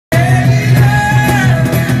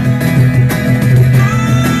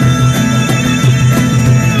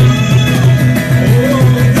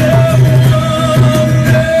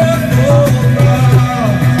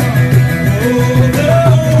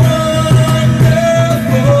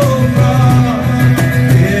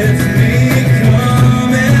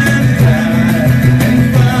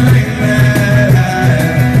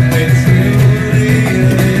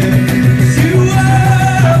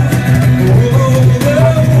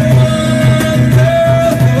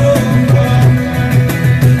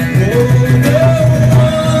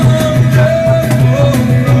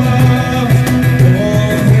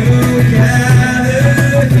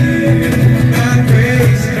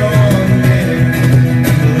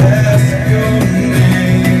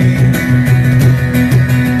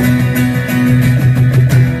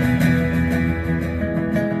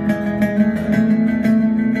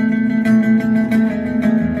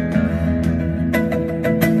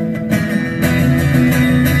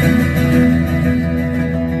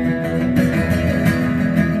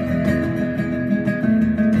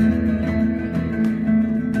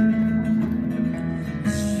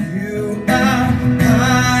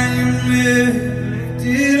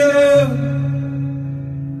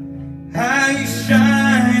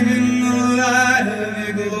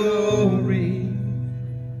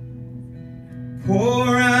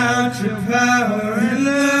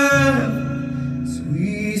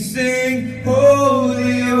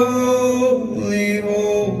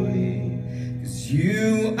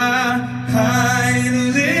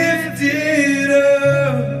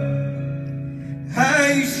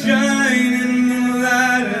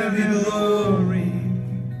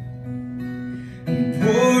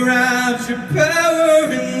your power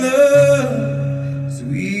and love as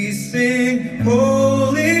we sing,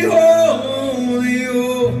 holy, holy,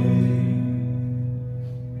 holy.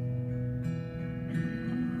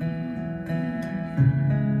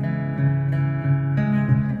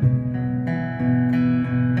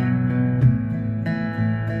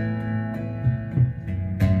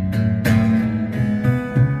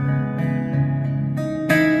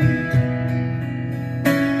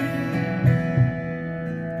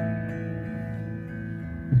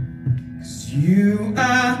 You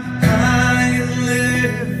are high and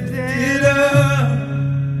lifted up.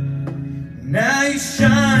 Now you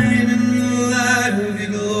shine in the light of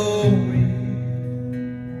your glory,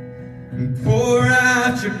 and pour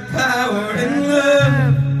out your power and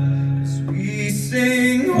love as we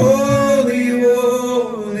sing, holy,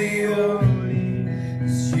 holy, holy.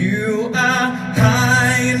 As you are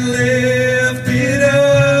high and lifted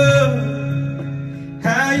up,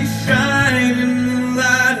 how you shine in the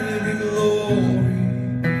light of your glory.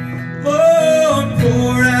 Lord,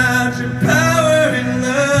 pour out your power and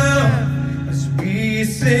love as we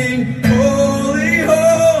sing, holy,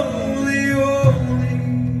 holy, holy.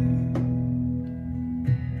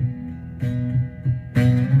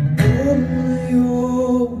 Holy,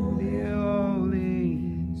 holy, holy.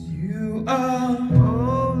 You are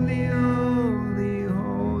holy, holy,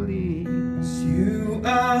 holy. You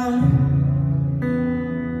are.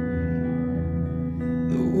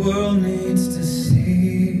 The world needs to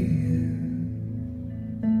see you.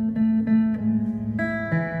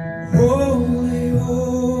 Holy,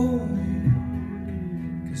 holy,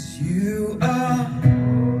 'cause you are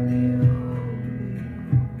holy, holy,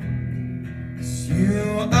 'cause you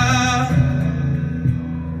are.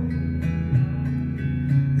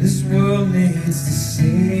 This world needs to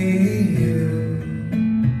see you.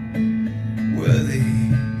 Worthy,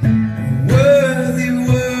 worthy,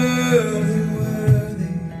 worthy,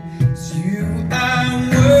 worthy. You are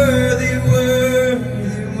worthy,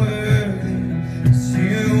 worthy, worthy.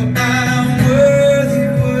 You are worthy,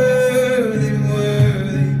 worthy,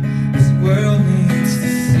 worthy. This world needs to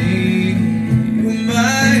see you,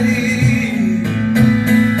 mighty,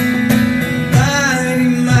 mighty,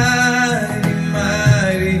 mighty,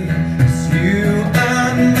 mighty. You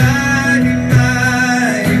are mighty,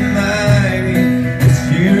 mighty, mighty.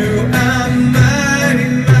 You are mighty,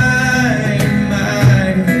 mighty,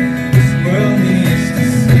 mighty. This world needs to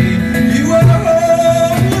see you are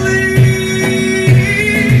holy,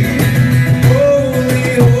 holy,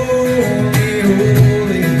 holy,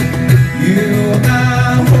 holy. You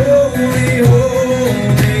are holy,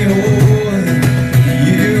 holy, holy.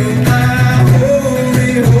 You are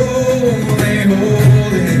holy, holy,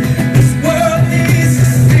 holy. This world needs to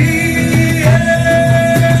see you.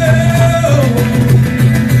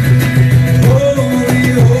 Holy,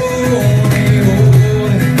 holy,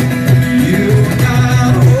 holy. You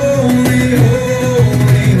are holy,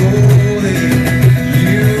 holy, holy.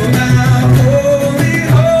 You are holy,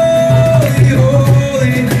 holy,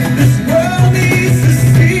 holy. This world needs to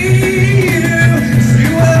see you.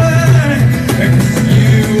 'Cause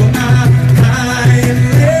you are high and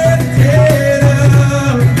lifted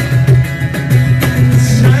up,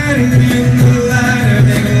 shining in the light of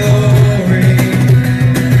your glory.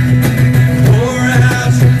 Pour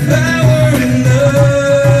out your power and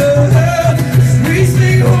love as we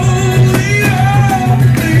sing, holy,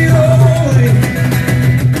 holy, holy.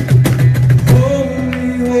 Holy,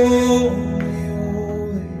 holy,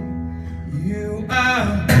 holy. You are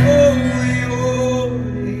holy,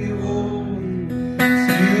 holy, holy.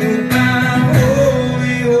 You are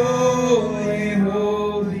holy, holy,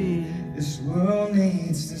 holy. This world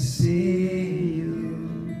needs to see you.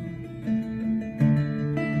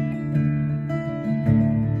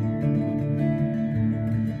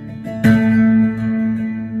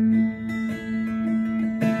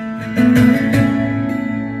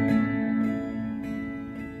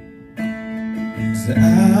 'Cause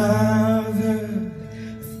I've heard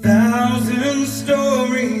 1,000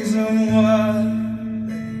 stories of what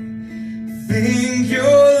they think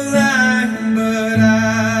you're like, but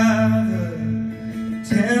I've heard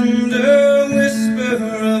tender whisper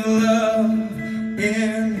of love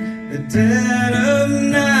in the dead of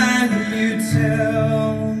night. You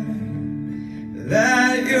tell me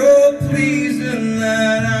that you're pleased and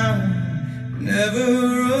that I'm never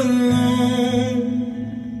alone.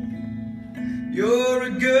 You're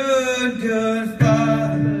a good, good father.